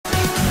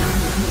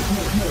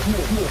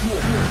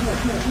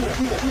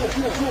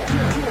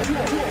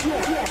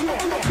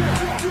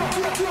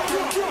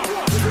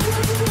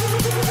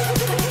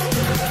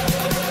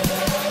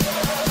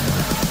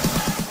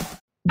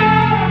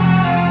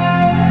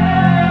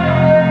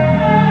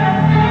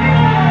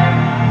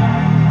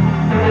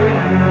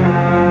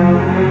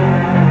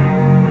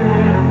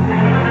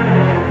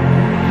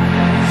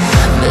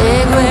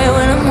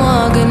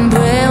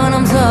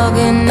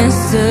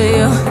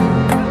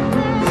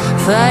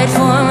Fight for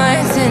my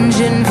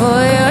attention,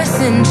 for your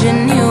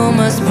ascension you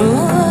must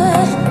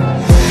prove.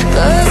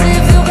 Cause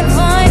if you can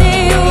find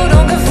it, you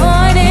don't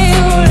confine it,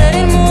 you let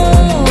it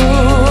move.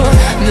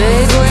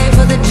 Make way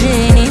for the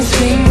genie,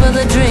 scream for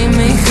the dream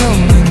may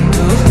come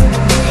true.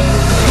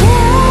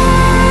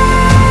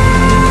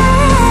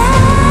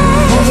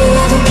 Have you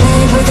ever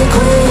played with a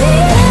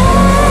queen?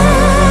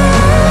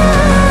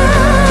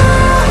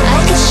 I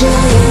can show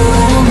you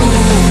what I mean.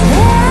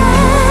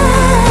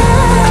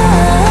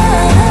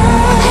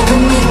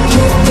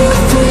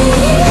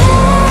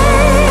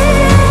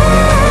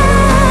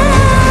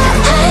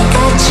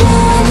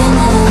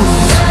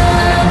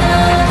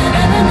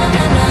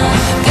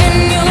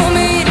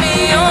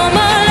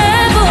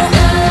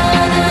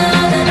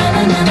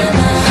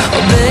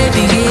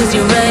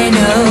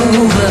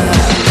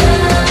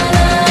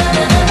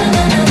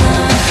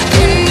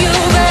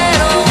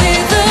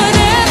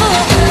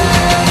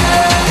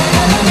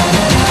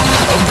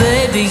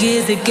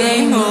 The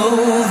game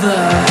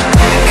over.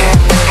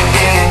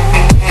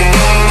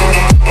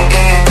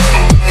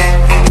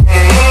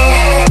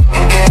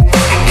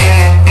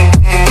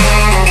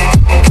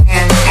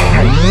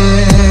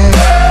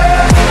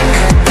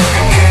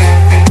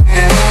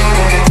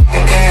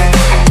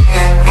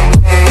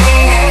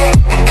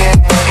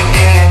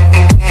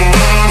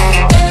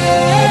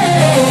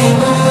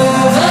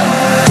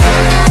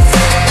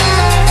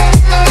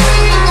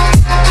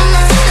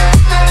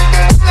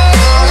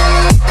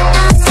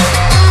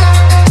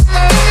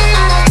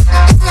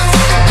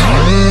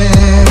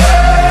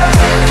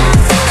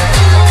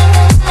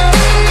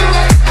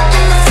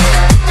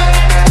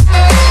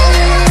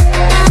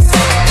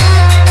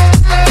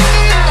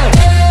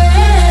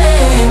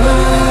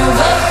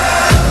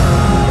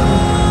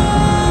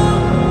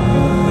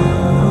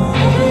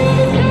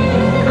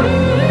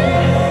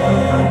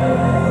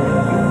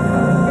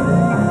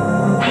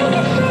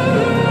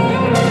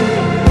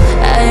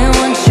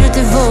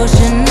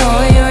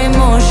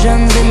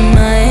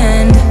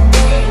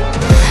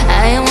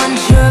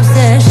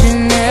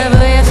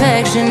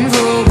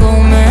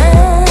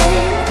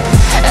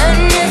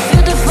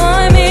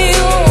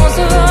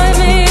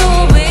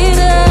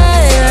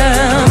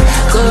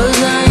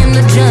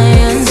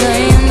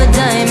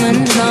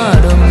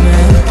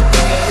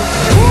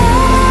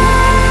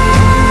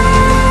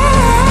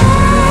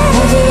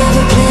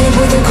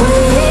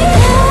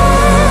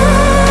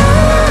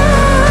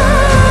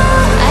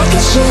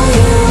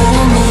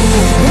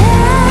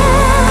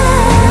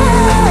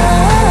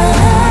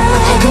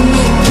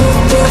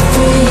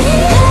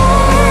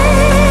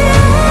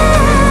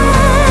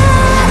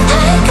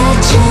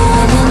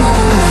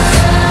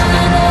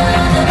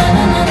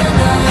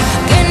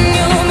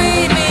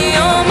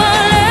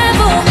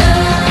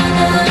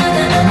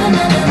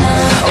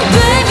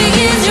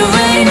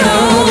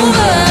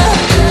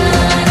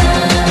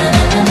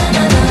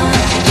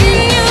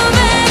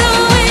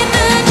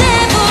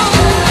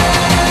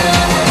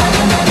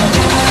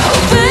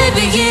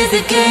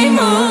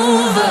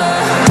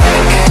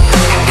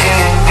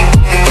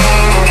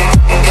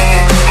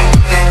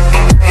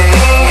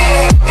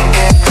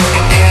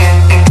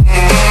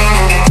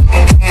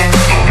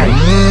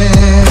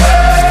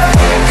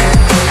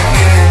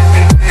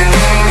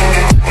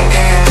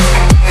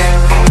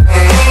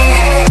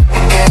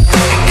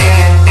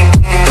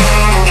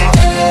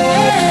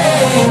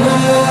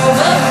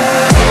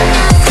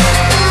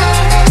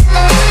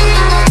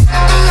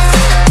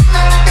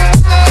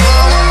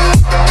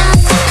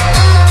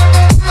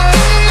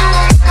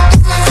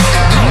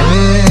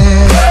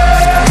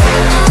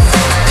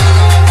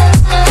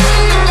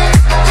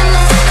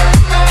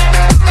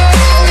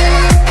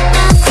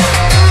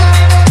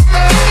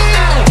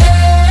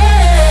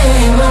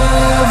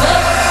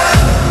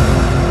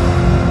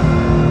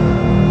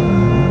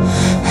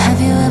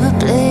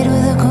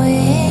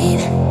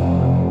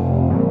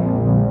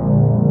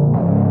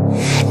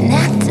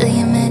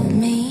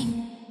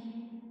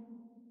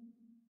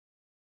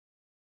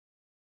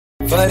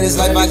 For this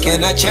life I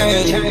cannot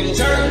change.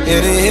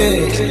 Hit a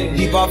hit,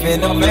 deep off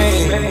in the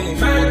main.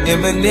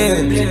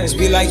 Eminem,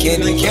 speed like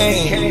candy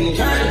cane.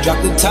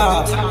 Drop the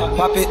top,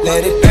 pop it,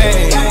 let it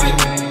bang.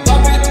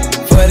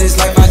 For this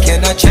life I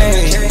cannot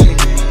change.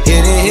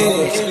 Hit a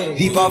hit,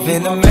 deep off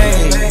in the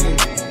main.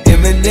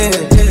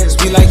 Eminem,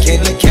 speed like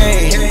candy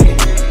cane.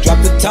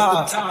 Drop the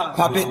top,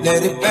 pop it,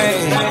 let it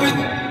bang.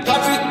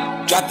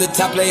 Drop the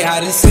top, play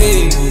hide and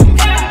seek.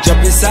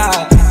 Jump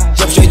inside,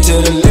 jump straight to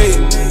the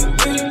lead.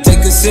 Take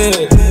a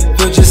sip,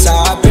 feel just how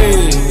I be.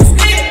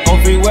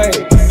 On freeway,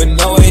 but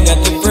no, ain't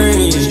nothing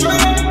free.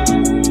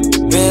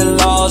 Been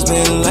lost,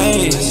 been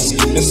lanes.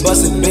 The been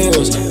busting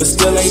bills, but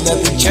still ain't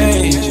nothing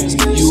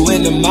changed. You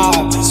in the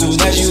mob, soon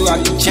as you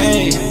rock the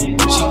chain.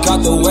 She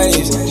caught the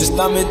waves, just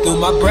thumbing through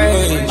my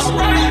brain.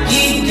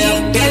 Eat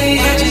up, belly,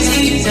 I just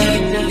eat up.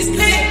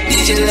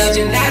 Did you love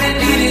you, not a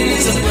night,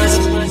 it's a buzz.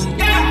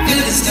 Do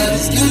the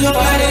stuff, you know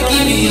how to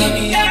give me up.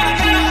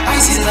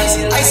 Icy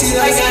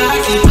like I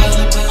keep up.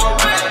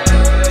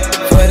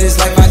 For this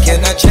life I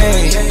cannot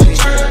change.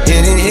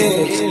 Hidden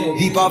hills,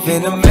 deep off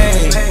in the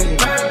main.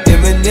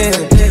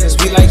 Eminem,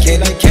 sweet like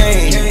candy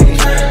cane.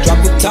 Drop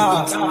the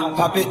top,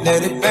 pop it,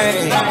 let it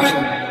bang.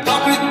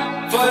 Pop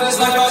it, for this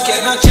life I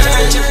cannot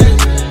change.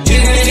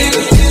 Hidden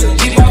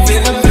hills, deep off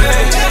in the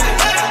main.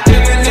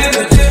 Eminem,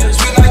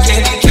 sweet like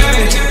candy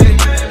cane.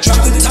 Drop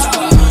the top,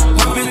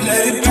 pop it,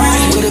 let it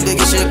bang. You the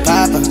biggest shit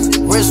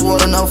poppin', wrist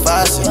water, no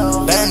faucet.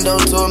 Bando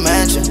to a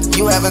mansion,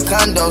 you having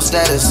condo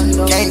status.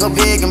 Can't go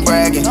big and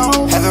bragging,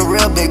 having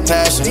real big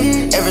passion.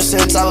 Ever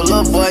since I was a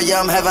little boy,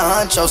 yeah, I'm having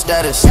honcho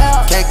status.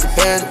 Can't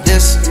compare to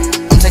this,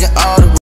 I'm taking all the